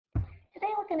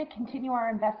going to continue our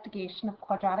investigation of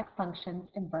quadratic functions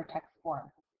in vertex form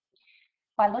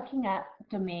by looking at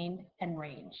domain and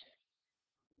range.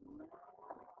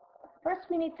 First,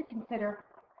 we need to consider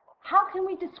how can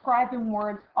we describe in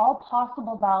words all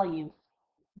possible values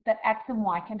that x and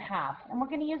y can have. And we're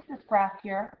going to use this graph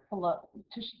here below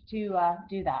to do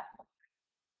that.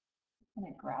 I'm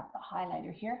going to grab the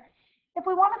highlighter here. If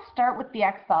we want to start with the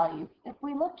x values, if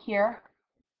we look here,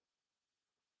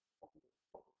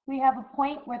 we have a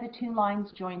point where the two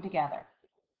lines join together.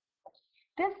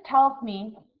 This tells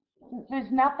me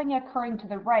there's nothing occurring to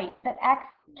the right, that x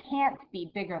can't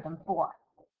be bigger than 4.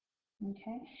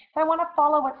 Okay. If I want to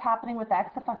follow what's happening with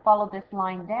x, if I follow this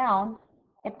line down,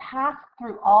 it passed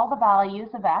through all the values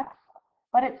of x,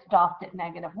 but it stopped at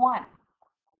 -1.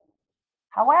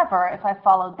 However, if I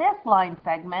follow this line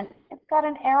segment, it's got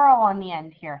an arrow on the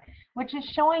end here, which is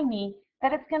showing me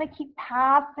that it's going to keep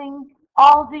passing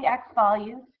all the x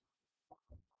values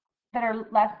that are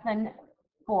less than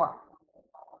 4.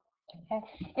 Okay.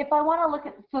 If I want to look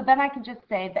at, so then I can just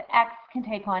say that x can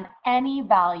take on any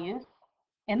values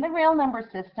in the real number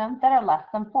system that are less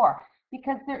than 4,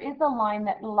 because there is a line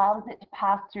that allows it to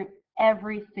pass through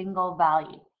every single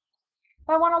value. If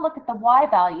I want to look at the y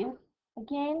values,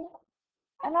 again,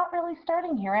 I'm not really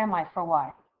starting here, am I, for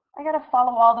y? I got to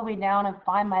follow all the way down and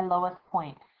find my lowest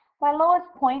point. My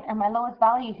lowest point and my lowest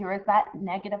value here is that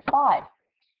 -5.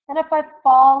 And if I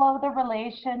follow the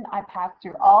relation, I pass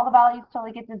through all the values till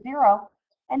I get to 0.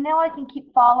 And now I can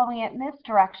keep following it in this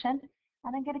direction.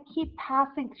 And I'm going to keep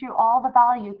passing through all the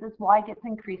values as y gets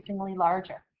increasingly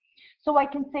larger. So I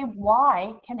can say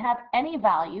y can have any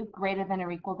value greater than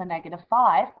or equal to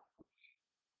 -5.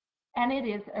 And it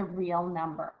is a real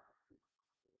number.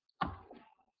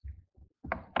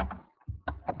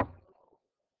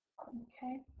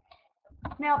 Okay.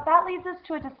 Now that leads us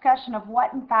to a discussion of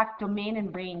what in fact domain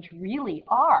and range really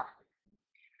are.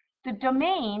 The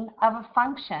domain of a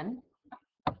function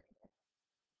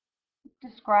is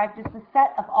described as the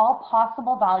set of all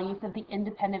possible values of the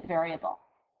independent variable,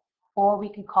 or we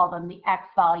could call them the x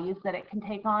values that it can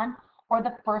take on, or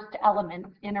the first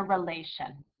elements in a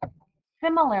relation.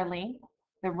 Similarly,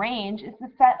 the range is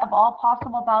the set of all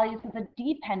possible values of the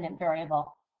dependent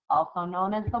variable, also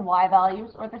known as the y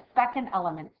values or the second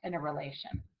elements in a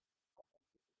relation.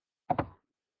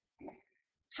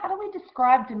 How do we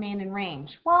describe domain and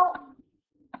range? Well,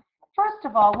 first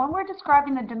of all, when we're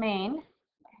describing the domain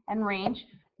and range,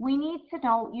 we need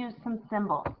to use some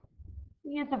symbols.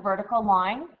 We use a vertical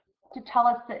line to tell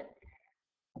us that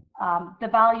the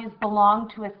values belong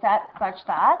to a set such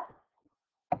that.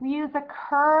 We use a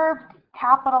curved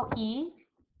capital E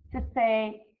to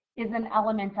say is an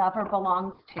element of or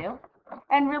belongs to.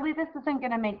 And really this isn't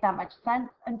going to make that much sense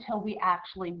until we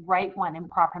actually write one in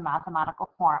proper mathematical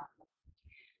form.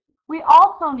 We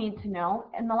also need to know,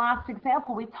 in the last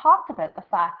example, we talked about the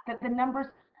fact that the numbers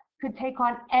could take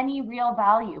on any real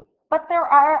value, but there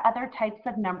are other types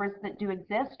of numbers that do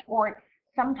exist, or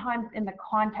sometimes in the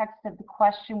context of the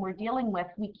question we're dealing with,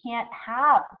 we can't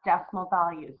have decimal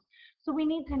values. So we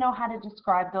need to know how to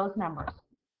describe those numbers.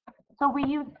 So we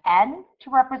use n to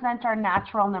represent our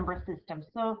natural number system.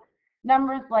 So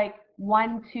numbers like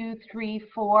 1, 2, 3,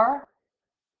 4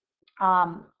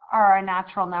 are our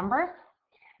natural numbers.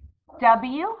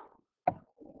 W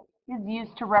is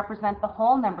used to represent the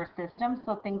whole number system,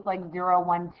 so things like 0,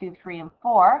 1, 2, 3, and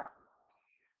 4.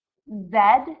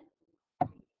 Z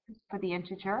is for the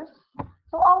integers.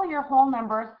 So all of your whole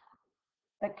numbers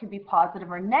that could be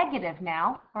positive or negative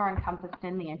now are encompassed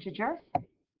in the integers.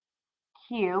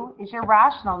 Q is your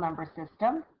rational number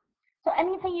system. So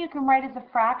anything you can write as a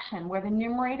fraction where the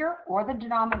numerator or the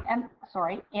denominator,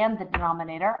 and the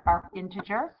denominator are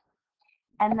integers,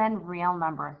 and then real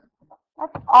numbers.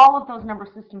 That's all of those number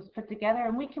systems put together,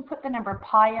 and we can put the number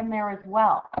pi in there as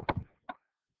well.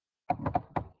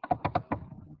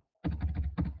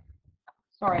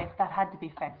 Sorry if that had to be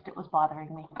fixed, it was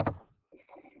bothering me.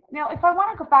 Now, if I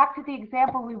want to go back to the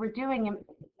example we were doing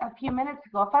a few minutes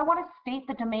ago, if I want to state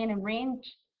the domain and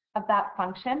range of that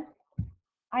function,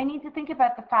 I need to think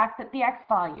about the fact that the x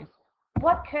values.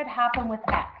 What could happen with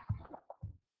x?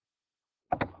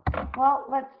 Well,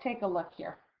 let's take a look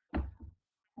here.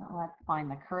 Let's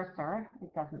find the cursor.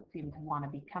 It doesn't seem to want to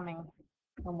be coming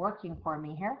and working for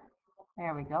me here.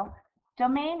 There we go.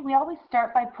 Domain, we always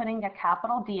start by putting a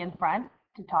capital D in front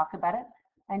to talk about it,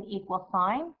 an equal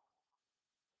sign,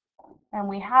 and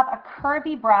we have a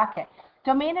curvy bracket.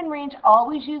 Domain and range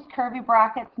always use curvy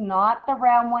brackets, not the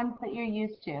round ones that you're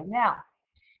used to. Now,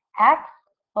 x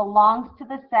belongs to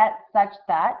the set such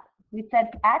that we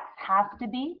said x has to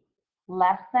be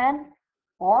less than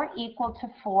or equal to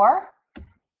 4.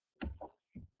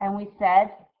 and we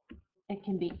said it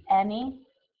can be any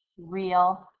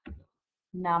real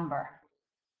number.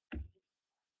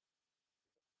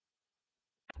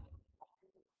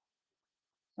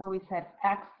 So we said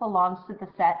X belongs to the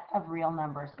set of real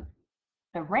numbers.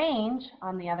 The range,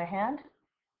 on the other hand,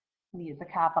 we use a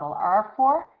capital R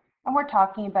for, and we're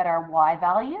talking about our Y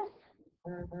values.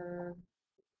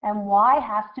 And Y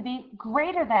has to be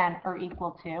greater than or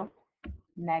equal to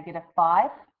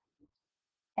 -5.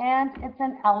 And it's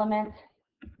an element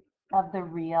of the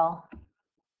real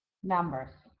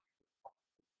numbers.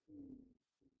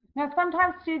 Now,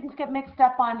 sometimes students get mixed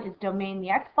up on, is domain the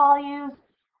X values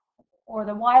or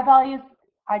the Y values?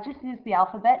 I just use the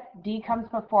alphabet. D comes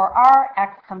before R,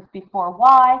 X comes before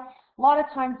Y. A lot of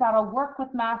times that'll work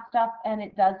with math stuff, and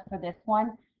it does for this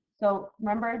one. So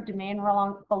remember, domain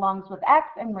belongs with X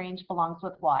and range belongs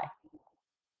with Y.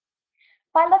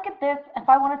 If I look at this, if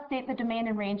I want to state the domain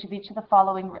and range of each of the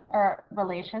following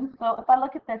relations, so if I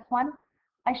look at this one,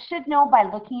 I should know by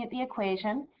looking at the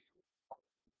equation.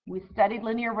 We studied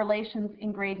linear relations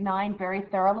in grade 9 very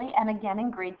thoroughly, and again in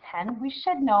grade 10, we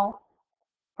should know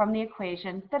from the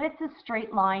equation that it's a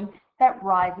straight line that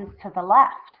rises to the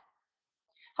left.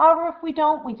 However, if we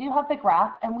don't, we do have the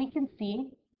graph, and we can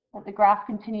see that the graph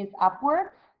continues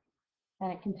upwards,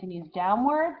 and it continues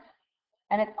downwards,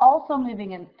 and it's also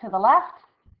moving to the left,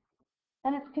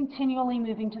 and it's continually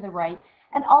moving to the right,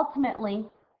 and ultimately,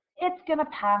 it's going to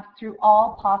pass through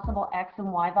all possible X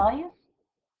and Y values.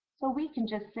 So we can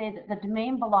just say that the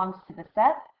domain belongs to the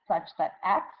set such that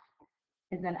X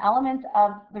is an element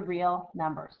of the real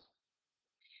numbers.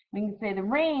 We can say the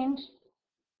range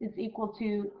is equal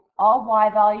to all Y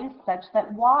values such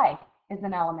that Y is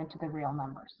an element of the real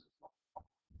numbers.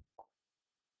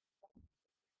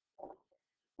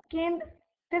 Again,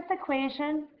 this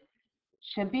equation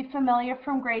should be familiar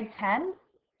from grade 10,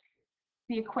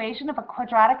 the equation of a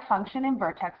quadratic function in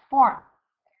vertex form.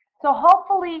 So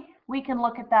hopefully we can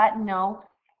look at that and know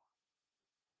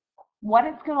what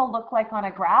it's going to look like on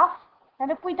a graph.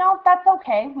 And if we don't, that's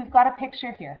okay. We've got a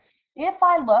picture here. If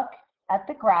I look at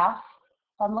the graph,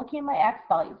 if I'm looking at my X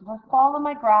values, if I follow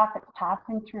my graph, it's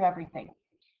passing through everything.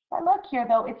 If I look here,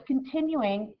 though, it's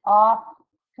continuing off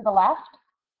to the left.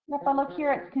 And if I look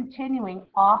here, it's continuing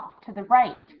off to the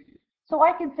right. So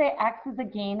I can say X is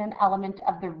again an element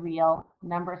of the real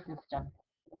number system.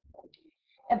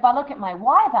 If I look at my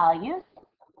Y values,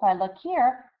 if I look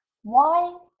here,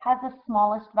 Y has the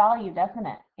smallest value, doesn't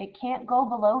it? It can't go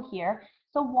below here.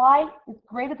 So Y is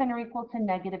greater than or equal to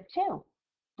 -2.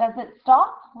 Does it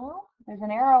stop? Well, there's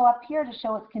an arrow up here to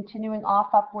show it's continuing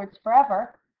off upwards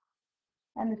forever.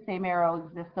 And the same arrow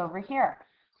exists over here.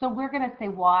 So we're going to say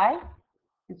Y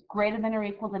is greater than or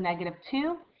equal to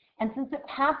 -2. And since it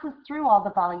passes through all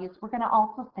the values, we're going to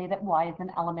also say that Y is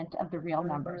an element of the real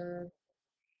numbers.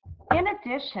 In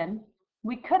addition,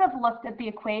 we could have looked at the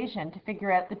equation to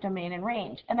figure out the domain and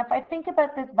range. And if I think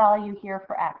about this value here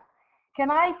for X, can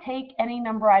I take any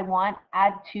number I want,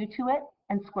 add 2 to it,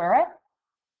 and square it?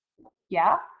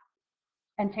 Yeah.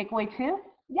 And take away 2?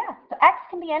 Yeah. So X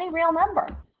can be any real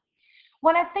number.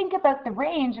 When I think about the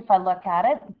range, if I look at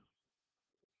it,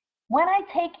 when I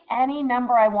take any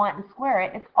number I want and square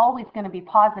it, it's always going to be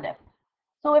positive.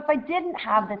 So if I didn't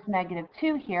have this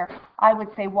 -2 here, I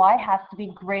would say Y has to be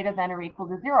greater than or equal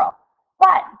to 0.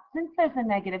 But since there's a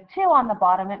 -2 on the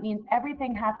bottom, it means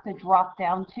everything has to drop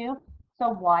down too. So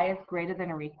Y is greater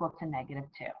than or equal to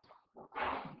 -2.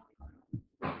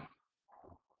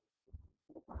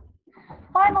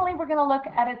 Finally, we're going to look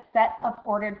at a set of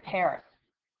ordered pairs.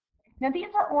 Now,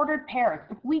 these are ordered pairs.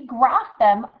 If we graph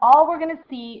them, all we're going to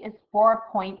see is 4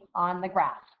 points on the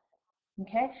graph.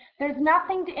 Okay? There's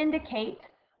nothing to indicate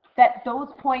that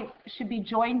those points should be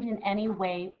joined in any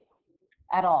way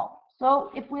at all. So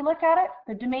if we look at it,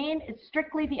 the domain is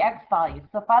strictly the X values.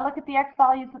 So if I look at the X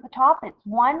values at the top, it's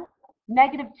 1,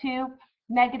 -2,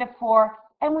 -4,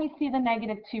 and we see the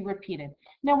 -2 repeated.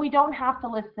 Now, we don't have to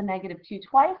list the -2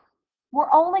 twice.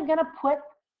 We're only going to put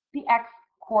the X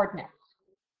coordinates.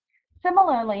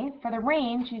 Similarly, for the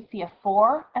range, you see a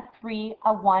 4, a 3,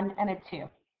 a 1, and a 2.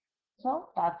 So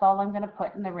that's all I'm going to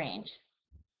put in the range.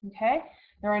 Okay?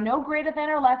 There are no greater than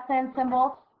or less than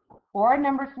symbols or a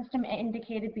number system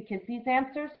indicated because these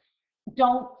answers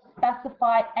don't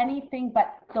specify anything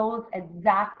but those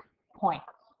exact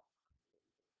points.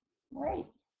 All right.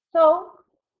 So,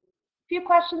 a few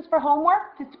questions for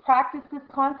homework to practice this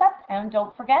concept. And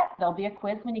don't forget, there'll be a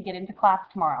quiz when you get into class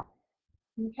tomorrow.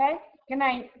 Okay? Good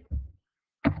night.